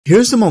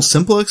Here's the most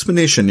simple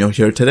explanation you'll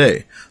hear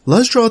today.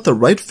 Let's draw out the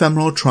right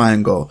femoral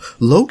triangle,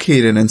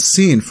 located and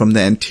seen from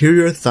the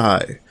anterior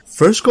thigh.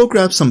 First, go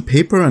grab some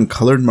paper and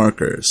colored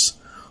markers.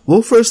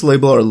 We'll first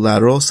label our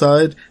lateral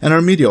side and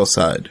our medial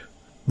side.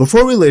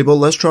 Before we label,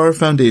 let's draw our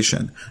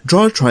foundation.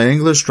 Draw a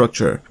triangular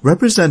structure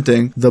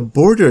representing the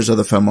borders of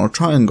the femoral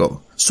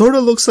triangle.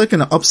 Sorta looks like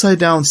an upside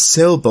down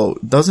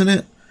sailboat, doesn't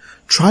it?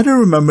 Try to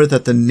remember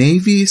that the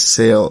Navy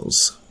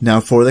sails. Now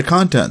for the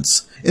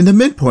contents. In the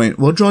midpoint,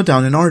 we'll draw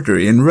down an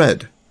artery in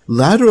red.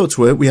 Lateral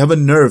to it, we have a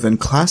nerve in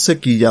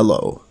classic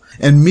yellow.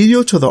 And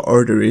medial to the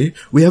artery,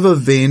 we have a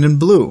vein in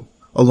blue,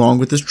 along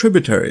with its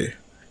tributary.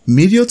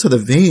 Medial to the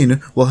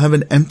vein, we'll have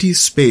an empty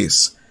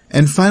space.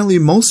 And finally,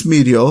 most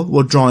medial,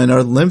 we'll draw in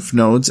our lymph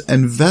nodes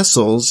and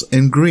vessels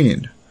in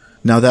green.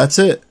 Now that's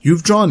it.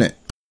 You've drawn it.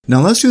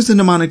 Now let's use the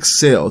mnemonic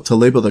SAIL to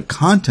label the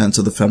contents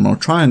of the femoral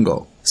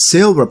triangle.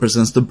 SAIL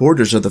represents the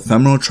borders of the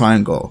femoral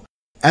triangle.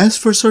 S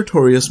for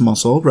sartorius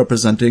muscle,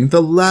 representing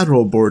the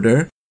lateral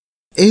border.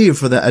 A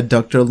for the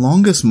adductor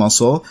longus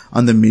muscle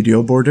on the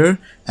medial border.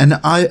 And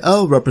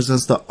IL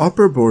represents the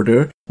upper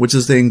border, which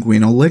is the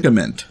inguinal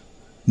ligament.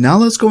 Now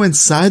let's go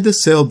inside the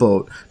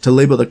sailboat to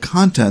label the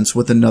contents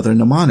with another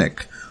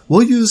mnemonic.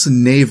 We'll use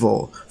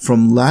NAVEL,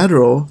 from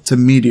lateral to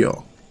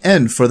medial.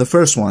 N for the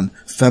first one,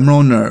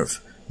 femoral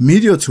nerve.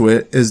 Medial to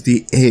it is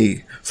the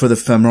A for the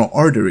femoral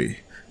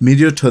artery.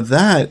 Medial to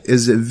that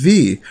is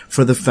V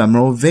for the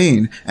femoral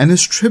vein and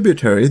its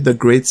tributary, the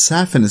great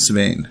saphenous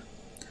vein.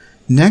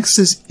 Next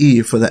is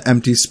E for the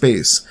empty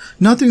space.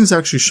 Nothing is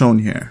actually shown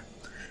here.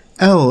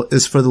 L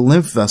is for the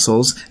lymph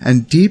vessels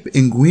and deep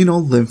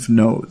inguinal lymph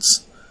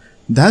nodes.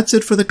 That's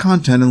it for the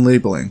content and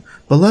labeling,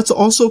 but let's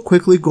also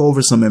quickly go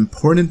over some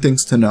important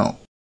things to know.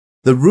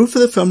 The roof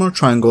of the femoral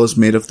triangle is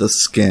made of the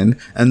skin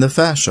and the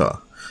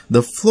fascia.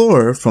 The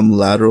floor, from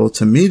lateral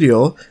to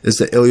medial, is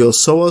the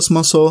iliopsoas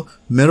muscle,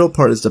 middle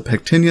part is the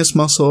pectineus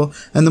muscle,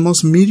 and the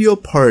most medial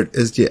part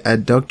is the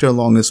adductor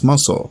longus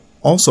muscle.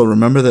 Also,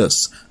 remember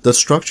this, the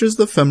structures of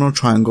the femoral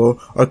triangle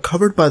are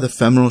covered by the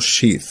femoral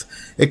sheath.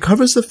 It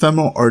covers the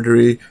femoral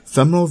artery,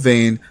 femoral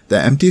vein,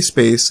 the empty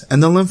space,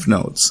 and the lymph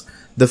nodes.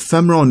 The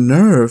femoral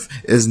nerve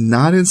is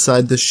not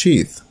inside the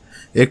sheath.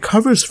 It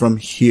covers from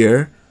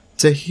here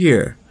to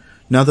here.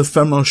 Now the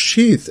femoral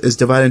sheath is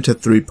divided into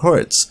three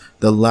parts,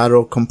 the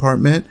lateral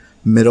compartment,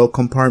 middle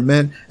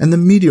compartment, and the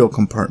medial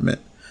compartment.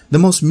 The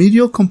most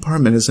medial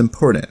compartment is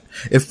important.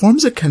 It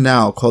forms a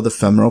canal called the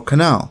femoral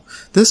canal.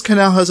 This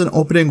canal has an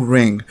opening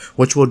ring,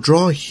 which we'll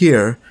draw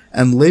here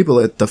and label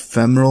it the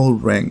femoral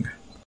ring.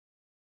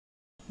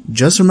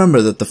 Just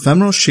remember that the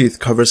femoral sheath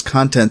covers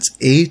contents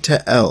A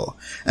to L,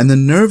 and the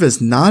nerve is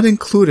not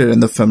included in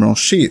the femoral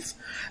sheath.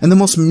 And the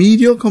most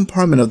medial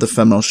compartment of the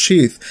femoral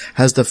sheath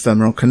has the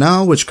femoral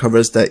canal, which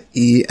covers the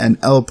E and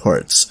L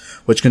parts,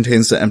 which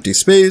contains the empty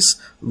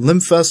space,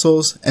 lymph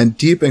vessels, and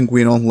deep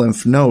inguinal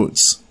lymph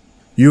nodes.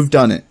 You've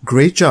done it.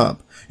 Great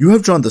job. You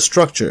have drawn the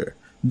structure,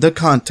 the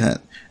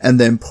content, and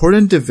the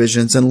important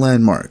divisions and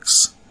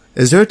landmarks.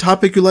 Is there a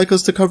topic you'd like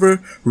us to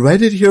cover?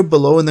 Write it here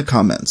below in the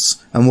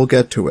comments, and we'll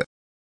get to it.